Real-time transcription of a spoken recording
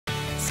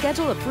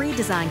Schedule a free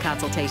design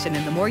consultation,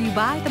 and the more you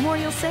buy, the more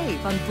you'll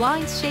save on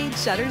blinds,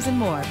 shades, shutters, and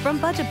more from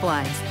Budget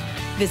Blinds.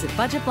 Visit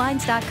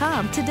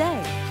budgetblinds.com today.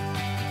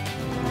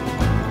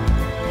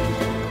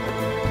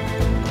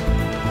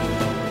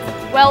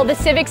 Well, the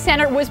Civic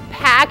Center was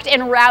packed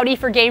and rowdy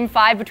for Game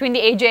 5 between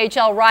the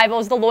AJHL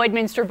rivals, the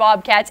Lloydminster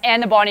Bobcats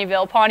and the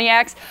Bonnyville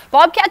Pontiacs.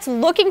 Bobcats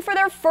looking for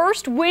their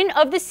first win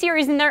of the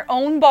series in their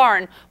own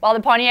barn, while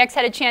the Pontiacs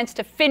had a chance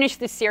to finish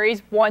the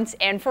series once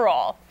and for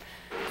all.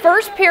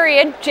 First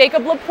period,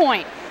 Jacob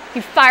Lapointe.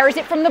 He fires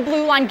it from the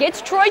blue line,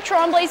 gets Troy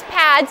Tremblay's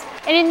pads,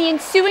 and in the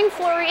ensuing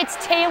flurry, it's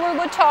Taylor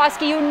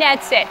Latoski who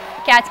nets it.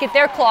 Cats get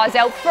their claws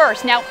out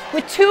first. Now,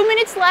 with 2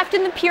 minutes left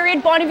in the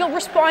period, Bonnyville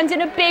responds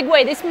in a big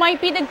way. This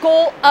might be the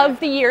goal of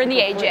the year in the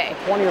AJ.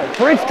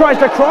 Fritz tries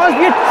to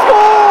Crosby, it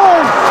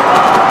scores!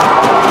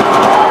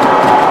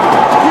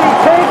 He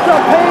takes a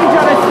page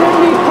out of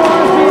Sidney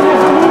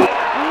Crosby.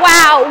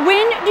 Wow,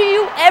 when do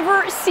you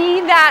ever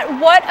see that?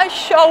 What a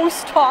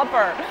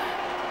showstopper.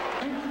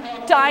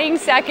 Dying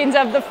seconds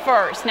of the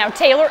first. Now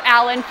Taylor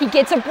Allen, he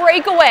gets a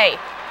breakaway,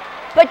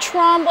 but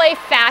Tremblay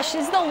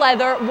fashes the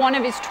leather, one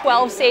of his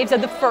 12 saves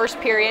of the first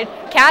period.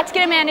 Cats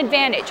get a man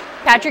advantage.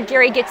 Patrick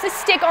Gary gets a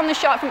stick on the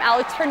shot from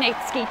Alex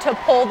Hernetsky to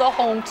pull the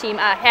home team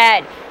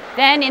ahead.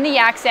 Then in the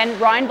Yaks end,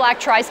 Ryan Black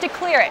tries to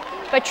clear it,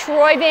 but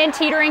Troy Van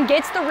Tetering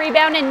gets the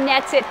rebound and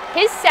nets it,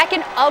 his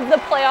second of the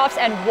playoffs,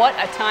 and what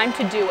a time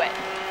to do it.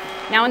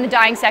 Now in the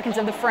dying seconds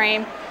of the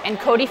frame, and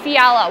Cody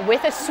Fiala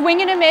with a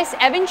swing and a miss.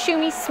 Evan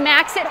Schumi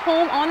smacks it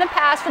home on the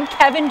pass from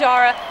Kevin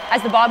Dara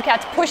as the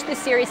Bobcats push the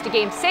series to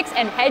Game 6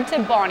 and head to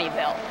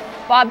Bonnyville.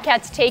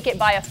 Bobcats take it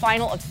by a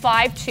final of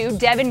 5-2.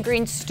 Devin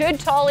Green stood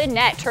tall in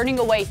net, turning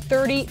away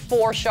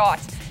 34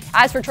 shots.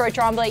 As for Troy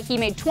Tremblay, he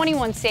made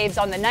 21 saves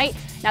on the night.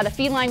 Now the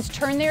Felines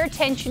turn their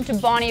attention to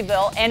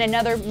Bonnyville and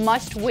another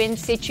must-win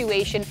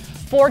situation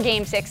for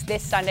Game 6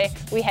 this Sunday.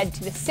 We head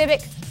to the Civic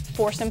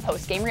for some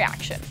post-game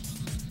reaction.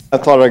 I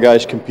thought our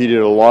guys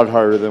competed a lot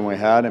harder than we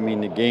had. I mean,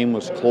 the game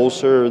was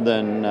closer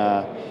than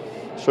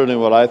certainly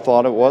what I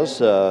thought it was.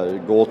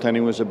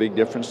 Goaltending was a big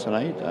difference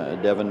tonight.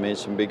 Devin made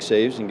some big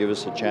saves and gave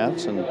us a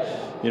chance. And,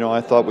 you know, I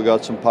thought we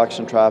got some pucks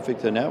and traffic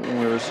to net when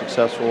we were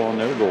successful on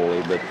their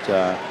goalie. But,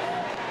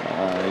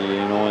 you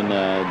know, in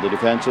the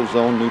defensive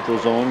zone, neutral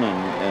zone,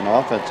 and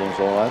offensive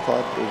zone, I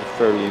thought it was a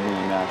fairly evenly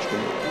matched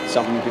game.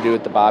 Something to do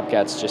with the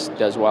Bobcats just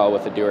does well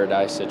with a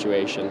do-or-die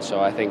situation.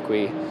 So I think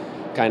we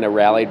kind of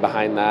rallied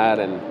behind that,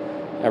 and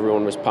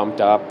everyone was pumped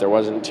up. There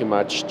wasn't too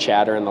much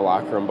chatter in the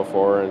locker room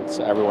before, and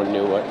so everyone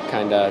knew what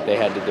kind of they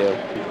had to do.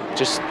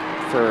 Just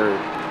for,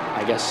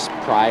 I guess,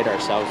 pride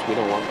ourselves, we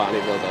don't want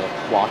Bonnyville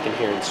to walk in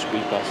here and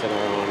sweep us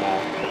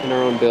in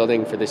our own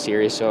building for the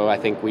series. So I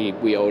think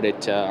we owed it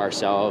to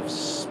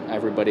ourselves,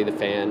 everybody, the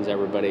fans,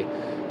 everybody,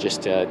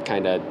 just to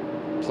kind of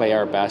play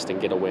our best and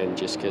get a win.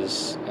 Just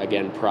because,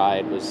 again,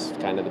 pride was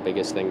kind of the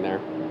biggest thing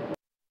there.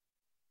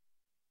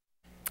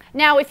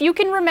 Now, if you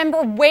can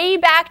remember way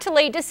back to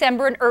late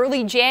December and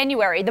early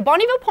January, the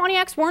Bonnyville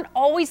Pontiacs weren't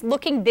always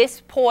looking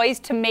this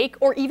poised to make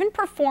or even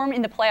perform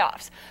in the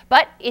playoffs.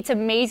 But it's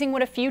amazing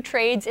what a few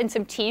trades and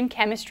some team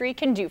chemistry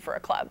can do for a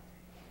club.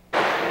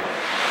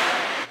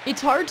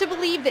 It's hard to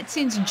believe that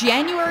since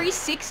January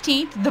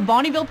 16th, the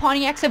Bonnyville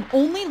Pontiacs have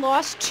only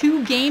lost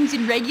 2 games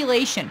in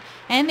regulation,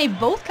 and they've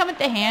both come at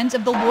the hands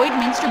of the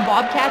Lloydminster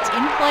Bobcats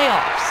in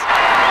playoffs.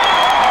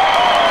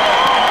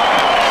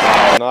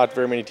 Not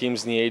very many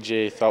teams in the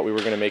AJ thought we were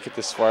going to make it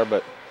this far,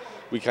 but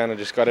we kind of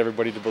just got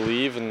everybody to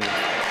believe and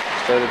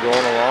started going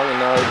along, and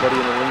now everybody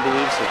in the room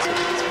believes. It's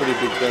a pretty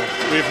big thing.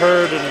 We've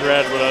heard and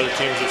read what other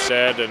teams have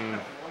said, and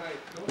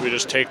we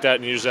just take that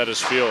and use that as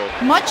fuel.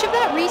 Much of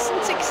that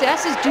recent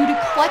success is due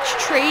to clutch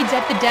trades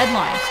at the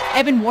deadline.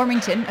 Evan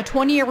Warmington, a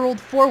 20-year-old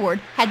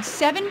forward, had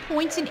 7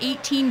 points in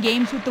 18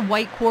 games with the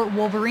Whitecourt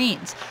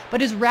Wolverines,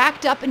 but has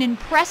racked up an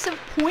impressive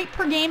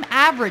point-per-game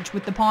average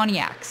with the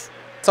Pontiacs.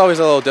 It's always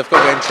a little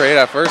difficult getting traded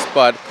at first,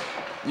 but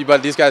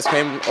these guys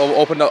came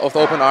opened up with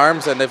open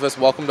arms, and they've just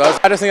welcomed us.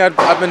 I just think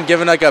I've been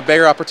given like a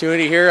bigger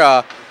opportunity here.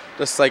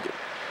 Just like,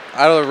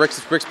 I don't know,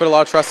 Rick's put a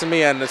lot of trust in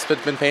me, and it's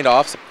been paid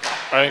off.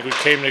 I think we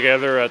came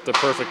together at the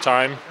perfect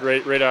time,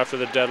 right after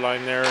the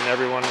deadline there, and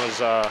everyone was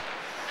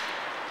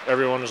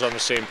on the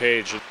same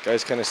page.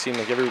 Guys kind of seemed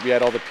like we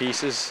had all the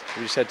pieces.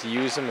 We just had to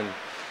use them, and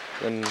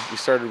when we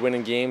started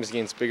winning games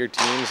against bigger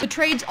teams. The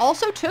trades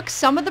also took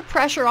some of the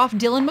pressure off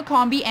Dylan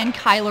McCombie and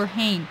Kyler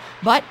Hain.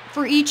 But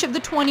for each of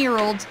the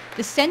 20-year-olds,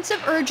 the sense of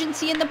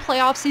urgency in the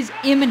playoffs is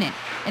imminent,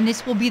 and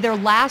this will be their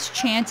last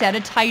chance at a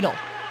title.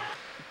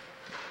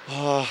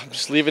 I'm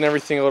just leaving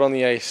everything out on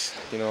the ice.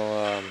 You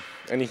know,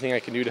 anything I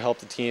can do to help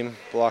the team,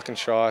 blocking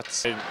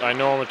shots. I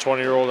know I'm a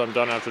 20-year-old. I'm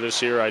done after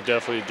this year. I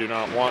definitely do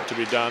not want to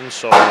be done,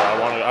 so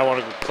I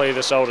want to play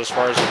this out as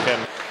far as I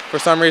can. For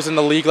some reason,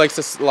 the league likes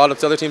to, a lot of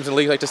the other teams in the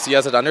league like to see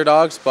us as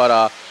underdogs,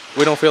 but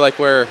we don't feel like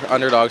we're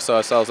underdogs to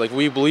ourselves. Like,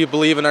 we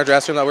believe in our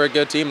dressing room that we're a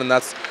good team, and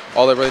that's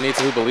all that really needs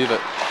to believe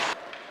it.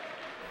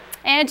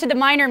 And to the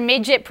minor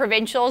midget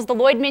provincials, the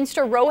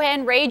Lloydminster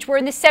Rohan Rage were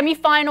in the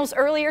semifinals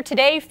earlier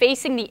today,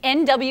 facing the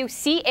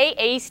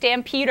NWCAA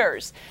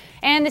Stampeders.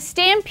 And the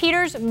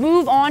Stampeders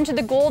move on to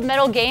the gold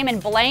medal game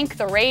and blank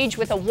the Rage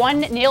with a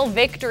 1-0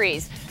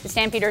 victories. The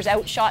Stampeders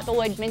outshot the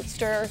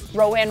Lloydminster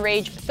Rowan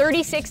Rage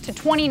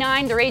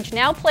 36-29. The Rage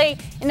now play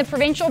in the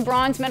provincial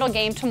bronze medal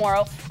game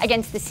tomorrow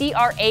against the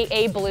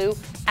CRAA Blue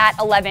at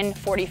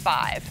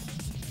 11:45.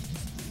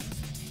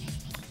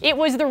 It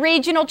was the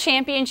regional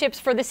championships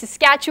for the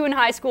Saskatchewan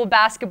High School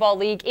Basketball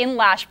League in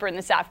Lashburn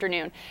this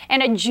afternoon,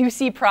 and a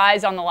juicy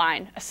prize on the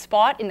line, a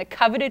spot in the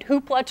coveted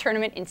Hoopla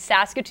tournament in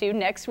Saskatoon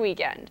next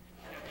weekend.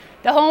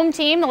 The home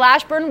team, the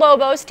Lashburn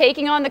Lobos,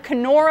 taking on the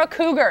Kenora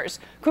Cougars.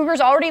 Cougars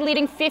already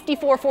leading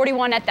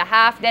 54-41 at the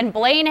half, then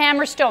Blaine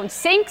Hammerstone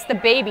sinks the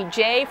Baby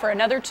J for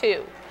another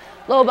 2.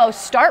 Lobos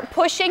start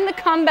pushing the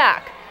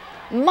comeback.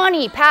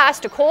 Money pass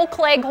to Cole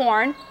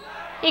Cleghorn.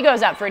 He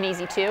goes up for an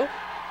easy 2.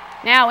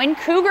 Now in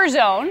Cougar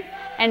zone,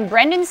 and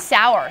Brendan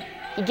Sauer,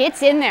 he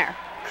gets in there,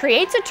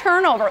 creates a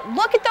turnover.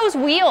 Look at those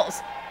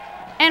wheels.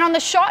 And on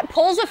the shot,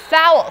 pulls a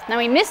foul. Now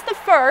he missed the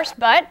first,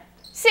 but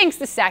sinks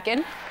the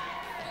second.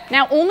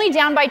 Now only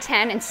down by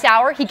 10, and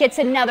Sauer, he gets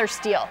another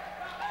steal.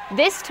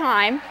 This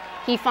time,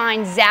 he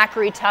finds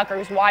Zachary Tucker,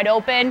 who's wide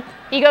open.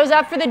 He goes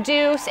up for the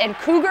deuce, and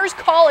Cougars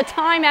call a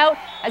timeout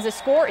as the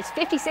score is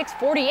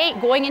 56-48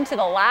 going into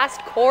the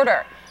last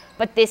quarter.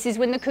 But this is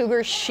when the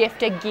Cougars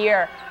shift a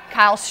gear.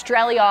 Kyle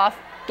Strelioff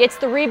gets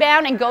the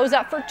rebound and goes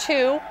up for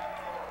 2.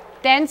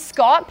 Then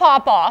Scott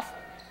Popoff,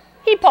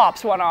 he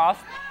pops one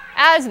off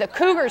as the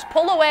Cougars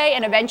pull away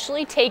and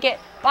eventually take it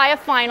by a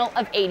final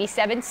of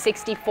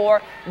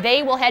 87-64.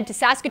 They will head to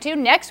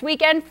Saskatoon next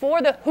weekend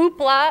for the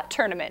Hoopla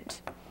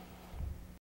tournament.